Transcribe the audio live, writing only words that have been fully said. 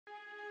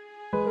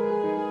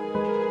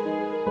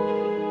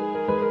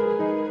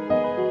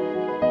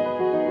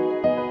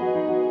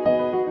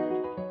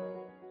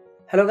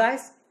Hello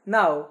guys,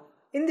 now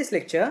in this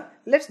lecture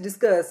let's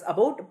discuss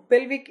about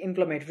pelvic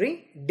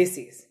inflammatory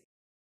disease.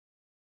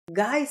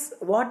 Guys,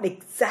 what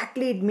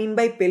exactly it mean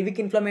by pelvic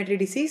inflammatory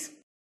disease?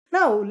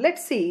 Now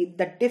let's see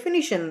the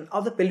definition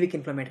of the pelvic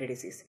inflammatory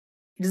disease.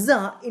 It is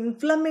the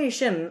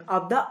inflammation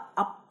of the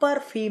upper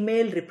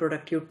female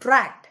reproductive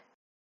tract,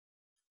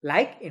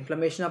 like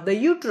inflammation of the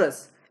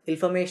uterus,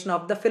 inflammation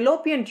of the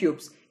fallopian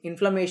tubes,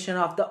 inflammation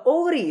of the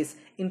ovaries,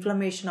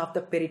 inflammation of the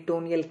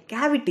peritoneal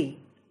cavity.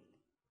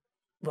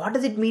 What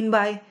does it mean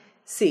by?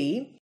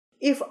 See,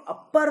 if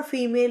upper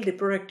female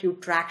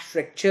reproductive tract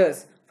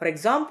structures, for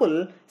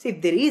example, see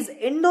if there is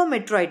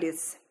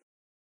endometritis,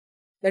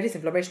 that is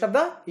inflammation of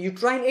the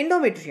uterine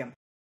endometrium,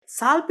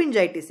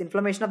 𝐒𝐮𝐬𝐫𝐞,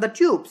 inflammation of the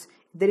tubes,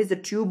 there is a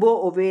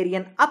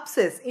tubo-ovarian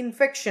abscess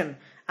infection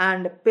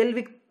and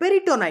pelvic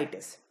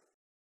peritonitis.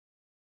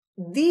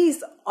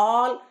 These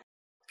all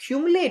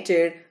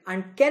accumulated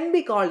and can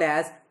be called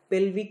as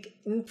pelvic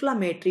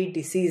inflammatory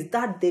disease,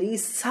 that there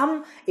is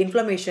some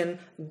inflammation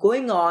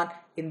going on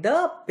in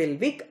the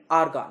pelvic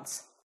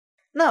organs.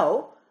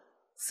 Now,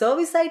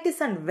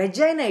 cervicitis and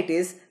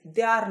vaginitis,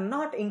 they are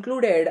not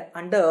included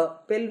under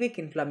pelvic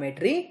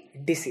inflammatory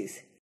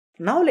disease.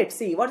 Now let's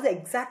see what is the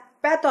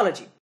exact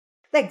pathology.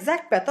 The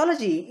exact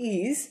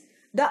pathology is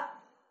the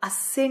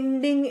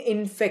ascending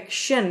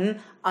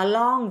infection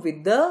along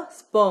with the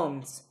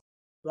sperms.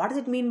 What does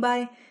it mean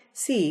by?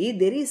 See,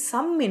 there is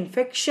some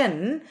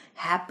infection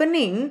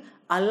happening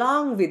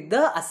along with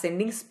the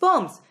ascending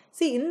sperms.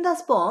 See, in the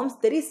sperms,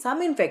 there is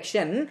some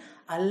infection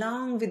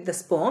along with the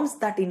sperms.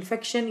 That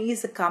infection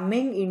is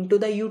coming into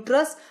the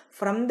uterus.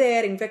 From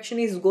there, infection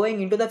is going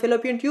into the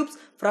fallopian tubes.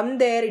 From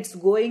there, it's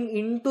going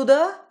into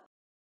the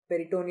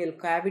peritoneal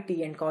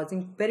cavity and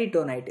causing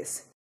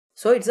peritonitis.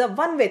 So, it's a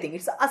one-way thing.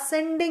 It's an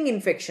ascending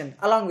infection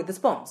along with the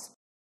sperms.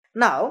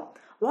 Now,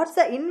 what's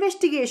the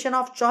investigation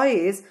of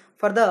choice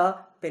for the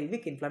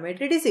pelvic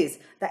inflammatory disease?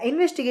 The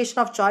investigation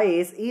of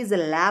choice is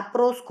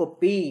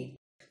laparoscopy.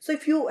 So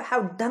if you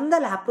have done the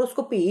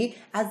laparoscopy,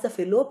 as the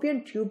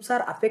fallopian tubes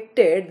are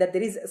affected, that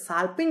there is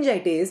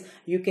𝐒𝐮𝐬𝐫𝐞,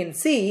 you can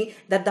see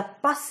that the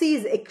pus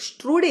is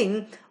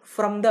extruding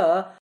from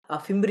the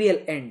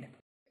fimbrial end.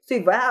 So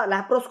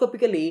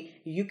laparoscopically,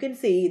 you can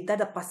see that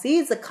the pus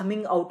is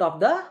coming out of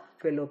the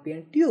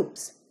fallopian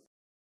tubes.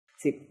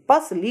 See,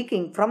 pus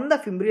leaking from the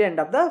fimbrial end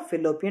of the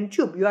fallopian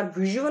tube. You are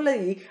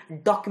visually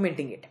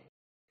documenting it.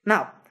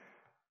 Now,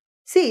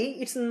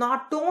 see, it's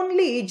not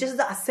only just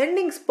the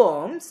ascending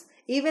sperms,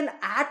 even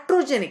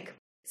iatrogenic.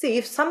 See,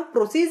 if some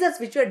procedures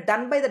which were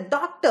done by the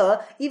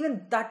doctor,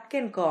 even that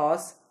can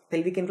cause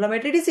pelvic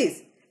inflammatory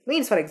disease.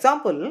 Means, for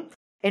example,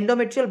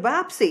 endometrial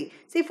biopsy.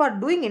 See, for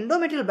doing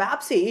endometrial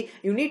biopsy,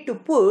 you need to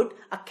put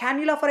a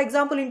cannula, for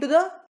example, into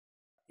the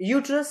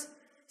uterus.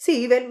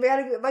 See,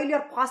 while you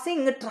are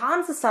passing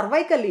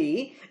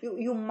trans-cervically,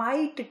 you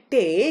might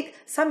take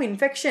some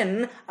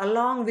infection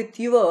along with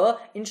your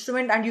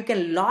instrument and you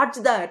can lodge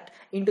that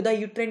into the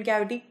uterine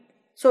cavity.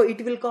 So,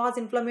 it will cause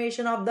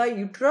inflammation of the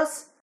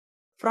uterus.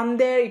 From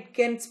there, it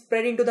can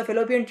spread into the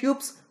fallopian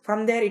tubes.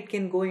 From there, it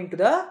can go into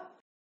the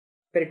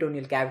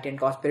peritoneal cavity and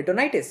cause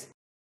peritonitis.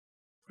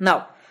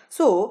 Now,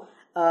 so,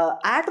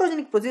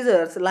 iatrogenic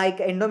procedures like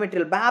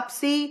endometrial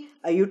biopsy,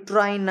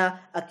 uterine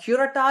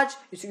curettage,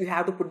 you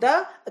have to put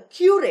the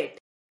curate.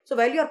 So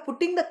while you are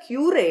putting the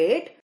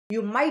curate,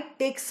 you might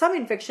take some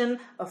infection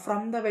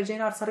from the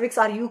vagina or cervix,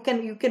 or you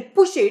can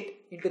push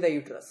it into the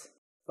uterus.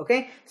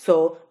 Okay,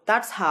 so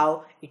that's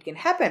how it can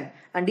happen.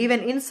 And even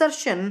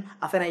insertion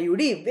of an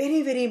IUD,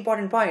 very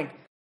important point.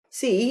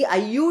 See,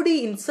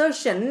 IUD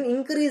insertion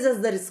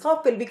increases the risk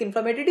of pelvic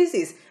inflammatory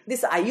disease.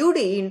 This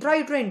IUD,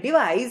 intrauterine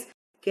device,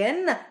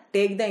 can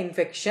take the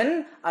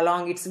infection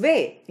along its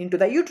way into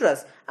the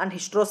uterus. And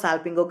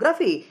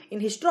hysterosalpingography. In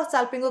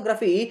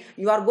hysterosalpingography,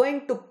 you are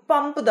going to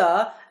pump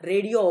the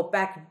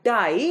radio-opaque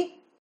dye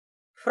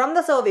from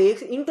the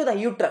cervix into the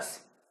uterus.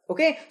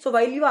 Okay, so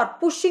while you are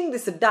pushing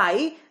this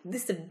dye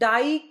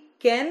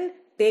can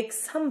take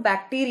some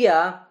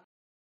bacteria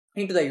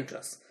into the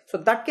uterus. So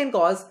that can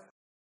cause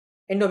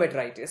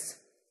endometritis.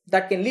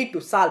 That can lead to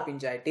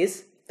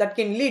𝐒𝐮𝐬𝐫𝐞. That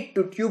can lead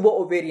to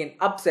tubo-ovarian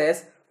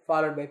abscess,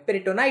 followed by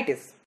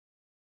peritonitis.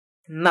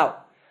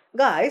 Now,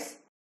 guys,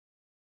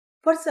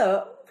 first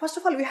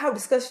of all, we have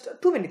discussed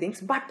too many things,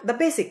 but the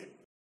basic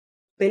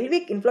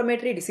pelvic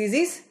inflammatory disease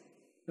is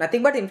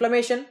nothing but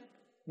inflammation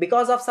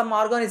because of some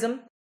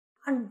organism.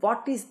 And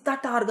what is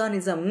that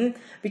organism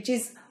which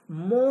is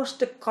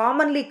most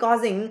commonly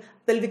causing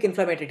pelvic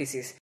inflammatory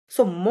disease?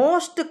 So,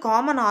 most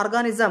common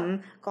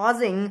organism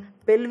causing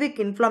pelvic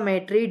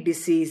inflammatory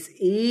disease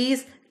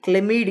is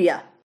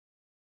chlamydia.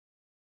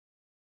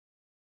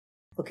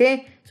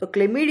 Okay, so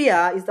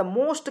chlamydia is the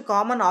most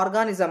common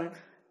organism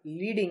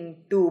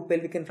leading to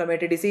pelvic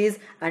inflammatory disease,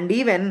 and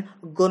even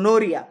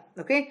gonorrhea.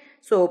 Okay,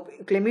 so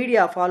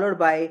chlamydia followed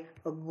by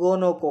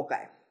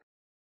gonococci.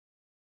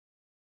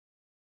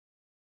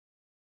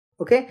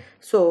 Okay,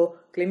 so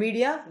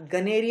chlamydia,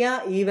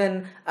 gonorrhea,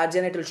 even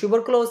genital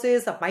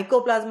tuberculosis,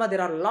 mycoplasma,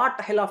 there are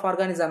a hell of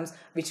organisms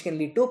which can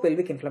lead to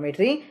pelvic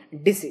inflammatory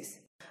disease.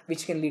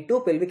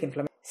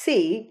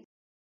 See,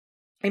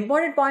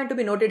 Important point to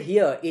be noted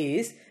here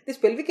is this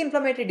pelvic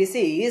inflammatory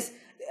disease,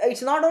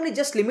 it's not only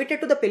just limited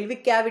to the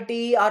pelvic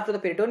cavity or to the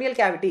peritoneal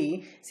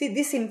cavity. See,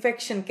 this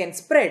infection can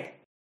spread.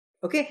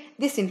 Okay,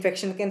 this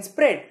infection can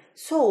spread.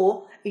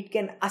 So, it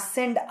can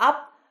ascend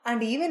up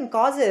and even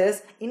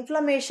causes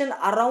inflammation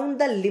around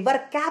the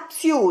liver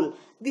capsule.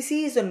 This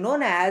is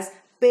known as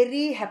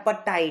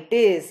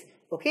perihepatitis.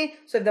 Okay,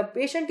 so if the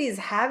patient is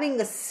having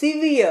a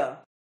severe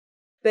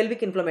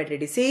pelvic inflammatory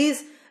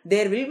disease,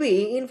 there will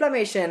be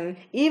inflammation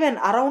even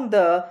around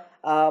the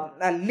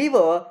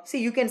liver.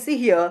 See, you can see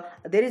here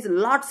there is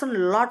lots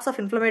and lots of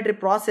inflammatory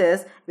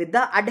process with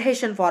the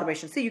adhesion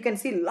formation. See, you can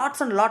see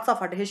lots and lots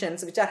of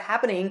adhesions which are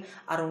happening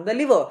around the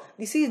liver.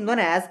 This is known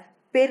as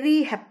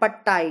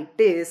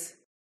perihepatitis.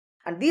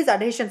 And these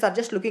adhesions are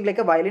just looking like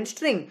a violin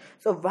string.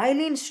 So,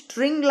 violin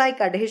string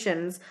like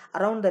adhesions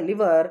around the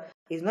liver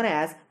is known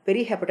as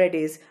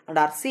perihepatitis and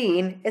are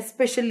seen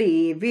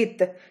especially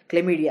with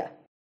chlamydia.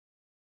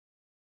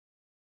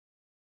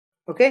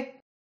 Okay,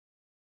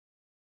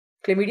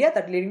 chlamydia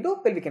that leading to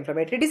pelvic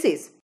inflammatory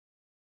disease.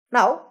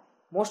 Now,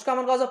 most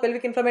common cause of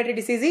pelvic inflammatory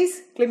disease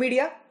is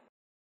chlamydia,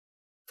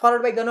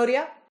 followed by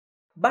gonorrhea.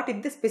 But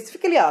if they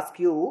specifically ask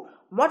you,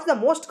 what's the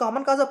most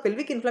common cause of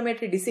pelvic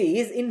inflammatory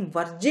disease in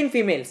virgin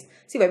females?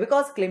 See, why?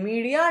 Because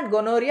chlamydia and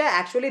gonorrhea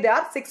actually they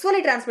are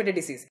sexually transmitted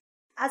disease.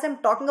 As I'm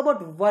talking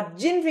about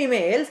virgin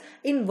females,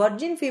 in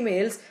virgin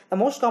females, the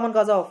most common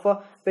cause of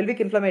pelvic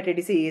inflammatory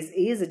disease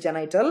is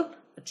genital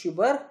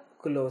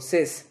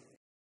tuberculosis.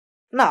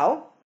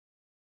 Now,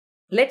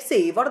 let's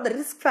see what are the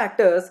risk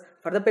factors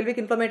for the pelvic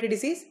inflammatory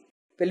disease.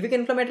 Pelvic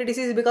inflammatory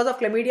disease is because of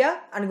chlamydia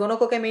and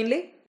gonococci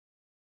mainly.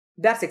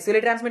 They are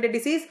sexually transmitted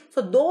disease.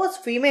 So, those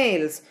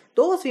females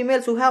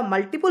who have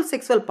multiple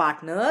sexual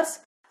partners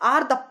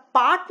are the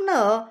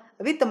partner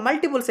with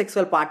multiple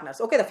sexual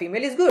partners. Okay, the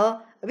female is good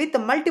with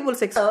multiple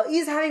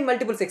is having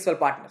multiple sexual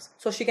partners.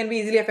 So, she can be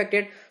easily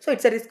affected. So,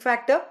 it's a risk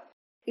factor.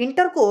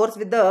 Intercourse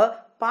with the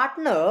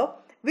partner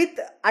with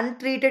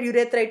untreated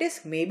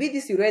urethritis, maybe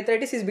this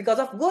urethritis is because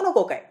of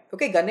gonococci.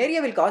 Okay,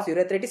 gonorrhea will cause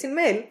urethritis in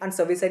male and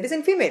cervicitis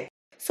in female.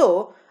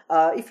 So,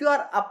 if you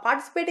are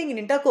participating in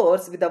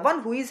intercourse with the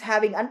one who is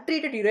having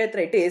untreated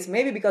urethritis,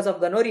 maybe because of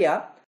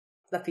gonorrhea,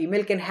 the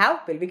female can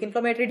have pelvic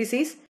inflammatory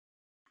disease.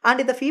 And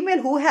if the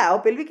female who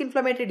have pelvic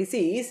inflammatory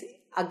disease,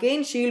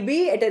 again she will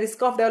be at a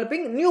risk of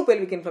developing new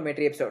pelvic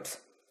inflammatory episodes.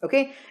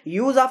 Okay,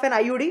 use of an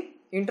IUD,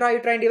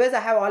 intrauterine device,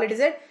 I have already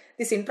said.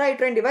 This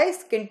intrauterine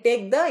device can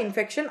take the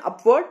infection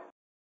upward,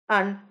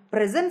 and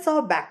presence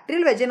of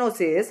bacterial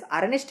vaginosis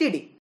or an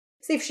STD.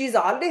 See, if she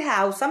already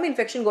have some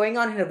infection going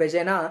on in her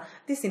vagina,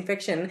 this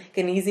infection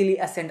can easily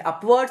ascend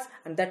upwards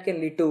and that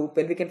can lead to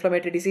pelvic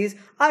inflammatory disease,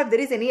 or if there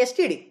is any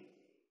STD,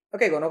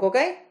 okay,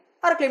 gonococci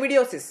or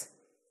chlamydiosis,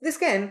 this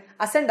can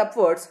ascend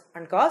upwards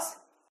and cause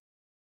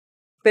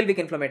pelvic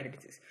inflammatory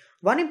disease.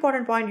 One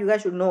important point you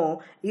guys should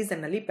know is the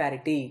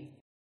nulliparity.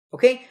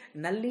 Okay,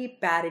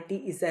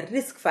 nulliparity is a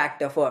risk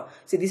factor for,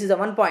 see, this is the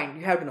one point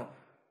you have to know.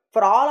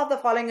 For all of the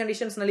following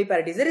conditions,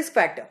 nulliparity is a risk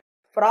factor.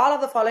 For all of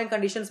the following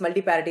conditions,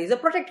 multiparity is a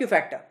protective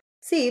factor.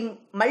 See,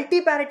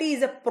 multiparity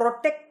is a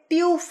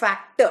protective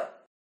factor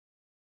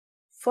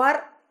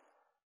for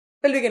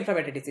pelvic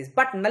inflammatory disease,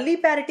 but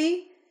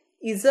nulliparity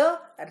is a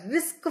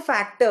risk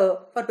factor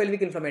for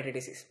pelvic inflammatory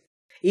disease.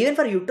 Even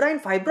for uterine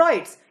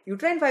fibroids,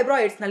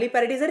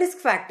 nulliparity is a risk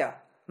factor.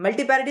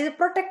 Multiparity is a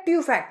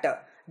protective factor.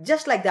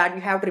 Just like that,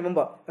 you have to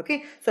remember.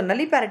 Okay, so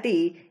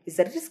nulliparity is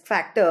a risk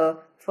factor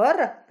for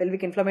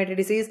pelvic inflammatory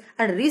disease.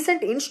 And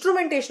recent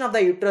instrumentation of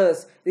the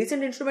uterus.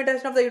 Recent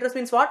instrumentation of the uterus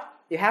means what?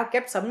 You have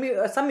kept some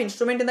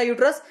instrument in the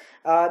uterus.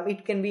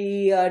 It can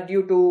be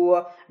due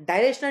to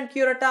dilation and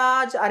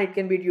curettage, or it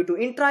can be due to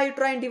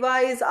intrauterine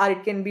device, or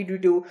it can be due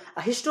to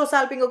a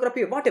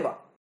hysterosalpingography, whatever.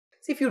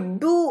 So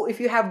if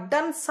you have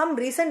done some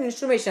recent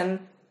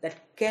instrumentation,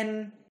 that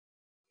can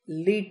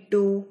lead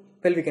to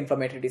pelvic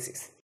inflammatory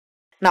disease.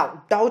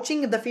 Now,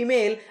 touching the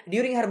female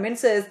during her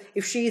menses,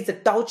 if she is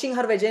touching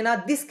her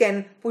vagina, this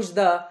can push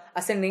the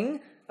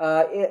ascending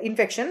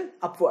infection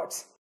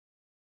upwards.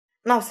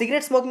 Now,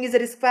 cigarette smoking is a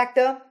risk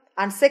factor,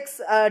 and sex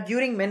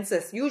during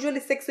menses. Usually,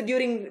 sex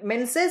during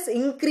menses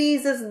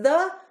increases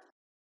the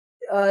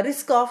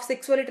risk of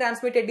sexually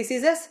transmitted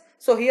diseases.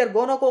 So, here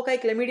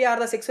gonococci, chlamydia are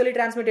the sexually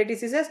transmitted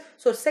diseases.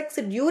 So, sex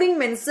during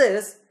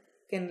menses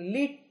can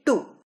lead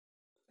to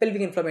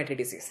pelvic inflammatory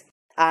disease.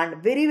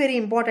 And very, very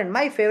important,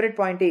 my favorite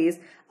point is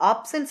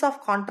absence of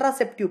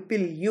contraceptive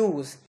pill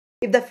use.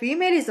 If the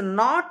female is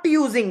not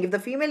using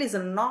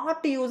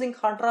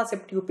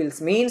contraceptive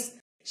pills, means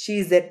she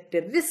is at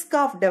risk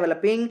of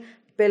developing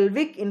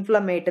pelvic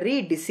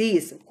inflammatory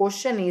disease.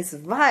 Question is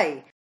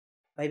why?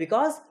 Why?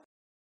 Because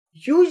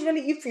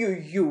usually if you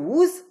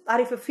use, or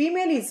if a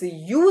female is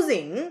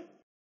using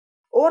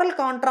oral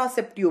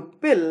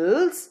contraceptive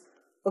pills,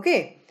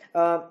 okay,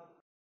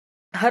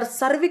 her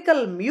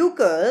cervical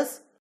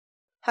mucus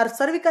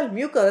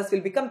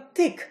will become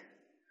thick.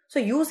 So,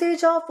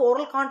 usage of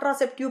oral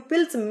contraceptive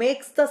pills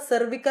makes the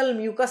cervical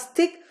mucus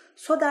thick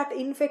so that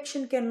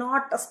infection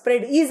cannot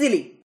spread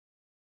easily.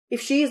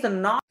 If she is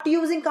not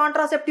using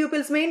contraceptive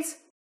pills, means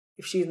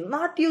If she is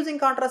not using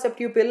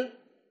contraceptive pill,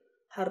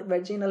 her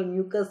vaginal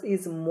mucus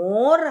is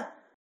more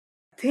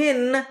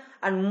thin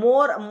and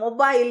more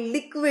mobile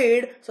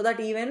liquid, so that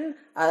even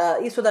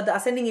so that the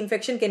ascending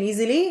infection can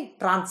easily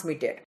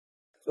transmit it.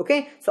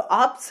 Okay, so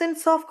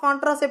absence of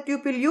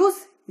contraceptive pill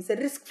use is a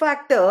risk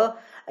factor.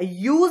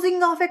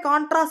 Using of a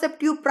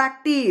contraceptive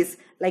practice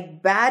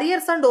like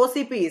barriers and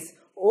OCPs.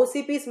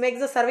 OCPs makes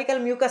the cervical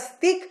mucus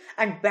thick,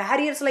 and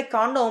barriers like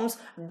condoms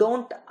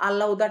don't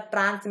allow the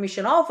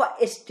transmission of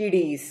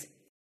STDs.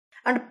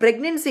 And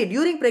pregnancy,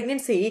 during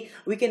pregnancy,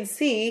 we can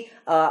see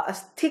a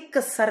thick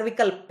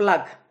cervical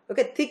plug.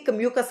 Okay, thick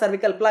mucous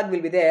cervical plug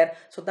will be there,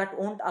 so that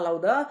won't allow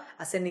the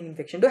ascending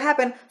infection to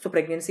happen. So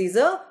pregnancy is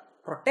a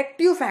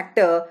protective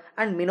factor,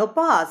 and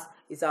menopause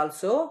is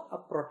also a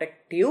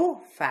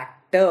protective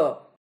factor.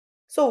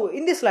 So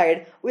in this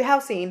slide, we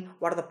have seen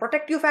what are the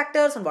protective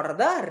factors and what are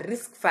the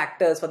risk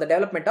factors for the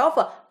development of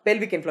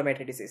pelvic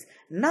inflammatory disease.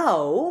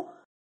 Now,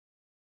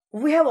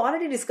 we have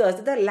already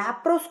discussed that the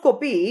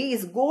laparoscopy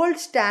is gold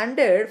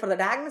standard for the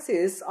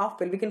diagnosis of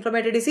pelvic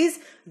inflammatory disease,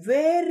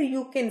 where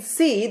you can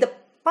see the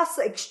pus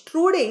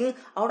extruding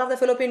out of the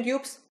fallopian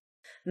tubes.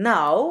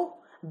 Now,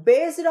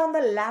 based on the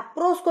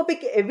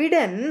laparoscopic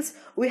evidence,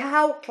 we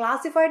have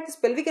classified this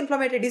pelvic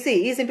inflammatory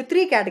disease into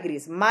three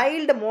categories: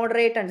 mild,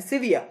 moderate, and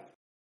severe.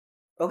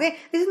 Okay,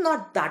 this is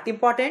not that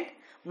important.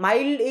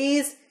 Mild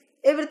is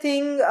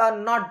everything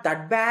not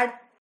that bad.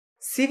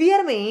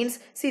 Severe means,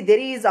 see, there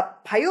is a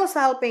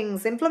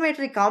pyosalpinx,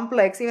 inflammatory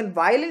complex, even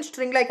violent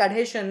string-like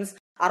adhesions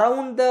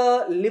around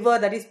the liver,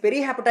 that is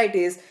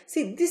perihepatitis.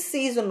 See, this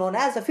is known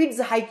as a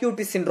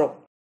𝗑𝐧𝐼𝐾 syndrome.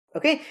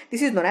 Okay,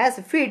 this is known as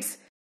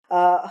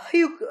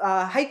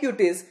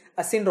𝗑𝐧𝐼𝐾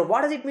syndrome.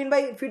 What does it mean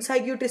by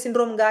𝗑𝐧𝐼𝐾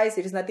syndrome, guys?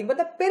 It is nothing but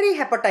the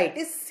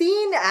perihepatitis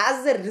seen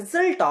as a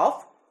result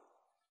of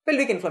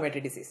pelvic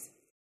inflammatory disease.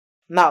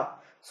 Now,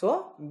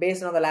 so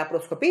based on the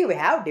laparoscopy, we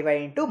have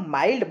divided into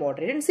mild,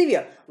 moderate, and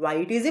severe. Why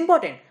it is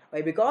important?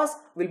 Why? Because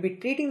we'll be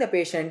treating the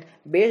patient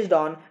based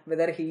on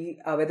whether she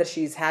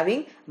is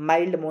having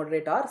mild,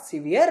 moderate, or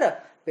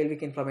severe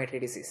pelvic inflammatory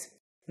disease.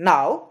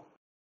 Now,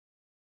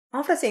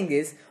 after saying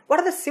this, what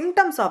are the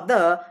symptoms of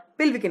the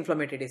pelvic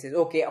inflammatory disease?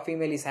 Okay, a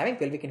female is having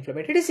pelvic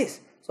inflammatory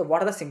disease. So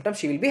what are the symptoms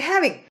she will be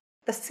having?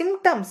 The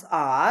symptoms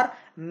are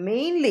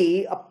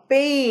mainly a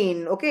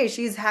pain. Okay,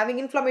 she is having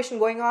inflammation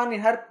going on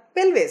in her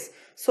pelvis.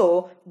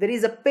 So there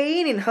is a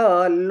pain in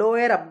her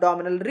lower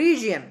abdominal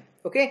region.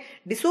 Okay,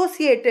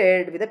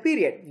 dissociated with a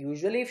period.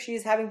 Usually if she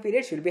is having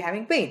period, she will be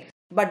having pain.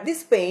 But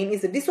this pain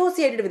is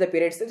dissociated with the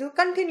period. So it's a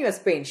continuous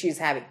pain she is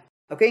having.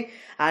 Okay,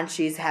 and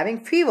she is having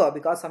fever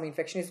because some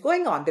infection is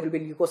going on. There will be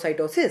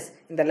leukocytosis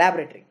in the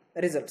laboratory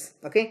results.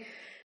 Okay.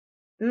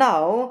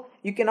 Now,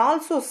 you can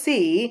also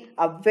see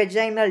a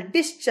vaginal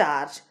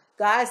discharge.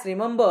 Guys,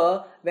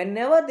 remember,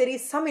 whenever there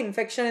is some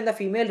infection in the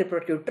female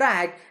reproductive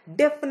tract,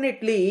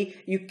 definitely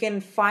you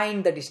can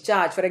find the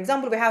discharge. For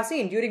example, we have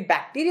seen during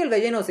bacterial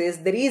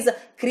vaginosis, there is a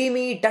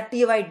creamy,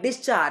 dirty white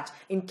discharge.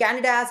 In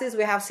candidiasis,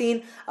 we have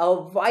seen a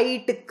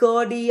white,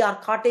 curdy or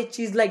cottage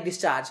cheese-like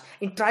discharge.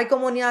 In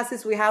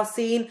trichomoniasis, we have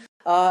seen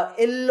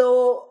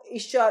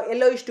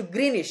yellowish to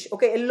greenish,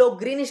 okay, yellow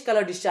greenish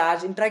color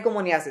discharge in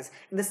trichomoniasis.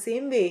 In the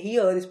same way,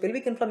 here this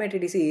pelvic inflammatory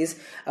disease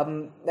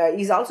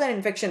is also an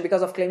infection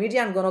because of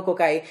chlamydia and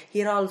gonococci.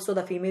 Here also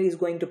the female is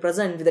going to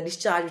present with a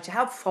discharge which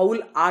have foul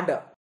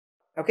odor.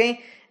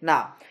 Okay,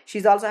 now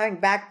she's also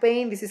having back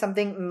pain. This is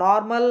something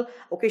normal.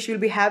 Okay, she will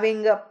be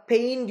having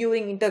pain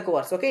during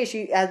intercourse. Okay,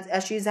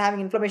 as she is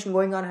having inflammation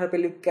going on in her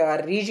pelvic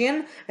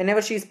region,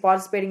 whenever she is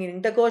participating in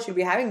intercourse, she'll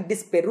be having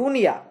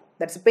dyspareunia.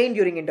 That's pain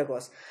during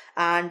intercourse.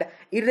 And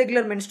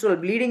irregular menstrual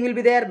bleeding will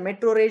be there,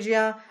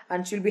 metrorrhagia,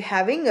 and she'll be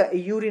having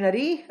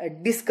urinary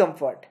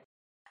discomfort.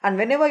 And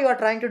whenever you are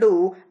trying to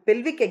do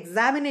pelvic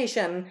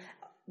examination,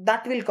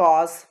 that will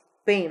cause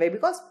pain. Why?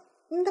 Because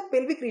in the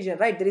pelvic region,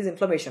 right, there is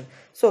inflammation.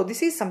 So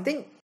this is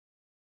something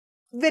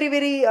very,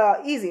 very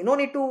easy. No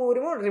need to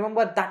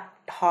remember that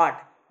hard.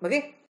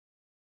 Okay?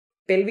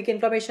 Pelvic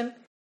inflammation,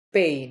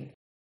 pain.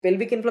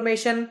 Pelvic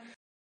inflammation,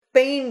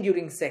 pain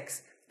during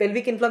sex.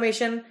 Pelvic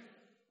inflammation,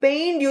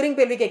 pain during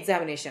pelvic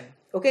examination.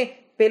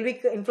 Okay,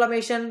 pelvic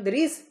inflammation, there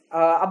is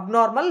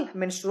abnormal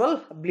menstrual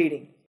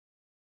bleeding.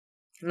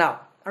 Now,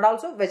 and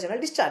also vaginal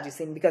discharge is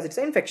seen because it's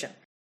an infection.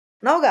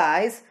 Now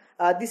guys,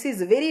 this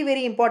is very,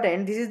 very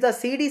important. This is the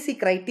CDC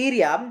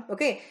criteria.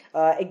 Okay,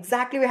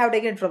 exactly we have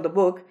taken it from the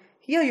book.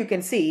 Here you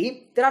can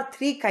see there are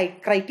three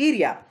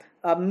criteria.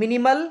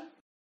 Minimal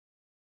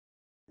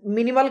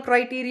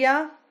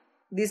criteria.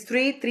 These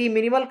three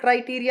minimal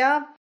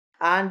criteria,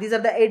 and these are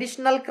the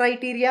additional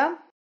criteria.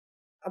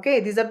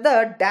 Okay, these are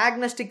the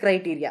diagnostic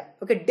criteria.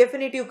 Okay,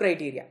 definitive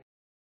criteria.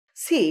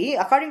 See,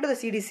 according to the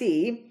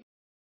CDC,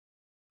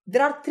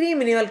 there are three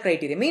minimal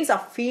criteria. Means a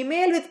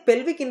female with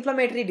pelvic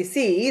inflammatory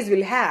disease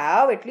will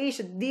have at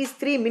least these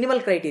three minimal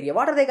criteria.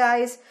 What are they,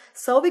 guys?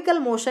 Cervical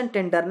motion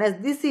tenderness.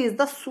 This is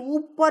the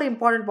super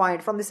important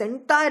point from this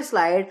entire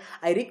slide.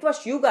 I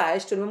request you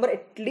guys to remember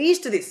at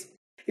least this.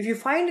 If you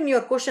find in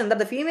your question that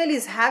the female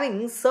is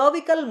having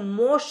cervical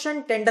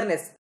motion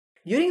tenderness,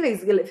 During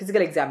the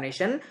physical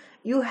examination,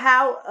 you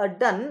have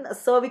done a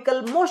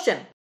cervical motion.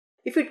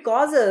 If it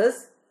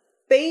causes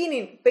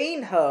pain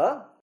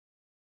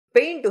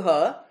to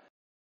her,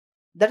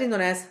 that is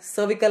known as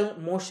cervical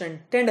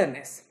motion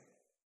tenderness.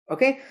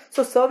 Okay,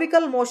 so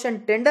cervical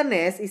motion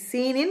tenderness is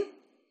seen in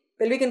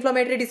pelvic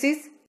inflammatory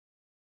disease.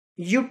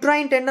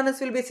 Uterine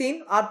tenderness will be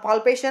seen or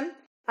palpation,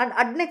 and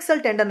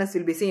adnexal tenderness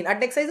will be seen.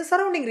 Adnexa is the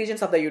surrounding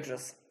regions of the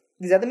uterus.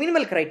 These are the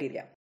minimal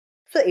criteria.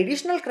 So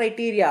additional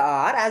criteria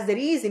are, as there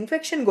is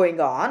infection going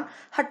on,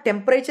 her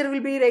temperature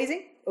will be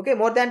rising, okay,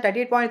 more than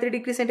 38.3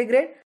 degrees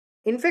centigrade.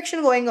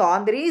 Infection going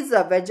on, there is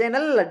a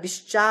vaginal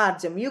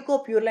discharge,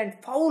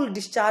 mucopurulent foul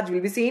discharge will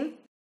be seen,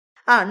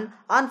 and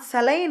on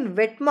saline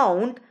wet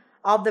mount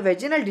of the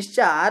vaginal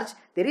discharge,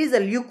 there is a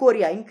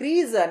leukorrhea,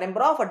 increase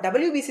number of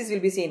WBCs will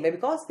be seen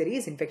because there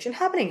is infection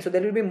happening. So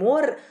there will be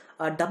more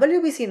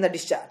WBC in the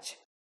discharge.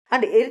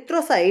 And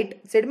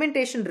erythrocyte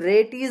sedimentation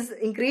rate is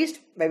increased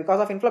because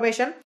of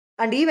inflammation,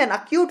 and even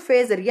acute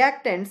phase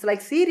reactants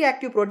like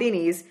C-reactive protein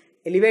is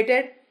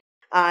elevated,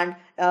 and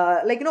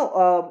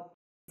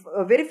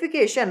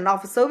verification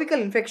of cervical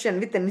infection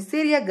with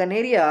Neisseria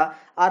gonorrhea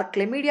or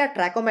Chlamydia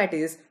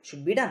trachomatis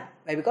should be done.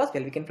 Why? Because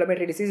pelvic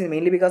inflammatory disease is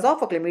mainly because of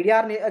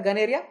Chlamydia or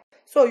gonorrhea.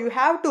 So you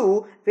have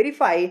to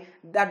verify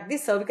that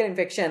this cervical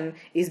infection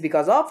is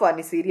because of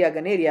Neisseria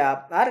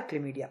gonorrhea or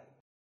Chlamydia.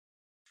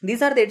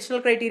 These are the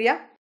additional criteria.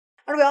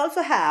 And we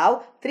also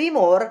have 3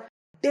 more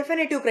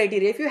definitive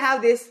criteria. If you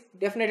have this,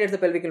 definitely it's a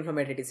pelvic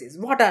inflammatory disease.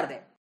 What are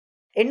they?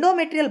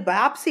 Endometrial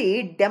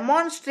biopsy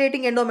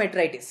demonstrating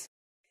endometritis.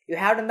 You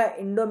have done the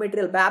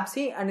endometrial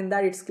biopsy, and in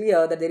that it's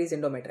clear that there is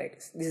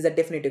endometritis. This is the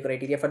definitive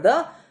criteria for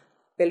the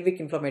pelvic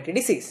inflammatory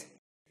disease.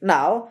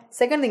 Now,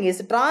 second thing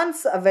is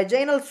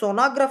transvaginal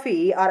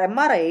sonography or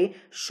MRI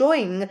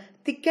showing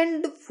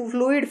thickened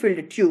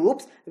fluid-filled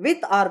tubes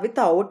with or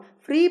without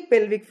free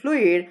pelvic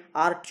fluid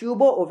or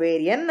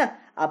tubo-ovarian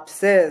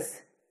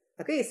abscess.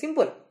 Okay,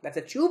 simple. That's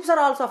the tubes are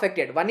also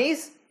affected. One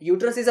is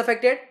uterus is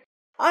affected.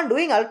 On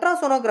doing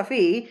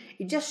ultrasonography,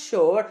 it just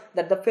showed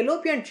that the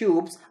fallopian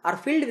tubes are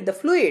filled with the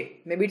fluid.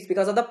 Maybe it's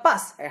because of the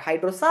pus,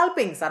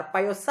 hydrosalpinx or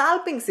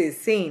pyosalpinx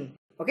is seen.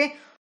 Okay.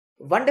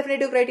 One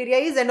definitive criteria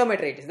is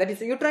endometritis, that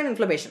is uterine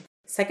inflammation.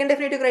 Second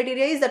definitive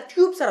criteria is that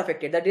tubes are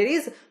affected, that there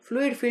is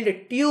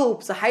fluid-filled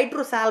tubes,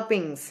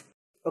 hydrosalpinx.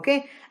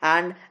 Okay.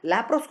 And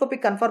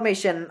laparoscopic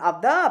confirmation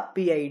of the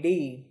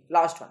PID.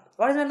 Last one.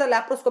 What is the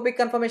laparoscopic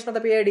confirmation of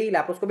the PID?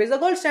 Laparoscopy is the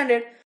gold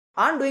standard.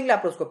 On doing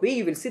laparoscopy,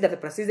 you will see that the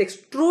pus is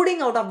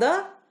extruding out of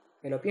the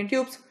fallopian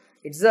tubes.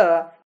 It's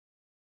a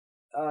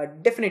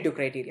definitive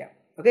criteria.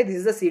 Okay, this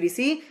is the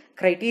CDC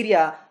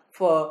criteria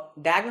for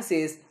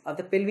diagnosis of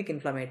the pelvic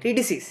inflammatory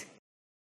disease.